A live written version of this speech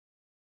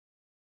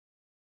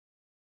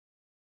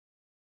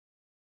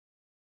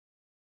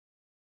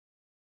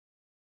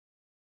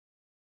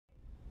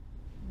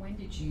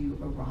did you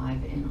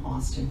arrive in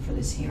Austin for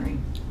this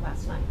hearing?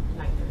 Last night,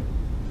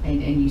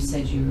 9:30. And you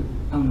said you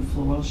own a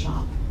floral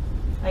shop?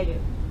 I do.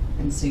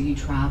 And so you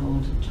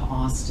traveled to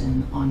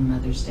Austin on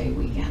Mother's Day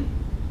weekend.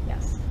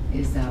 Yes.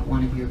 Is that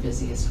one of your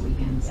busiest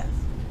weekends? Yes.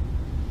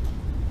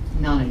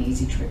 Not an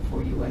easy trip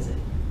for you, was it?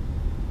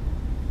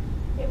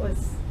 It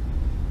was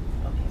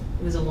okay.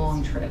 It was a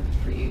long trip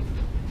for you.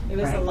 It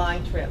was right? a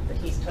long trip, but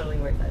he's totally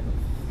worth it.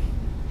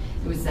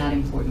 It was that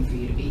important for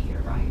you to be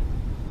here, right?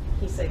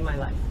 He saved my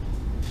life.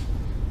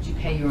 Did you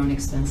pay your own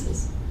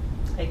expenses?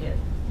 I did.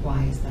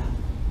 Why is that?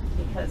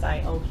 Because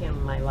I owe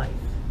him my life.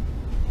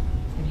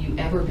 Have you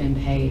ever been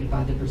paid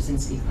by the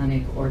Burzynski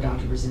Clinic or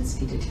Dr.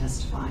 Burzynski to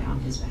testify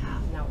on his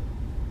behalf? No.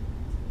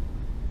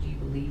 Do you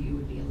believe you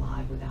would be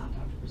alive without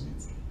Dr.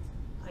 Burzynski?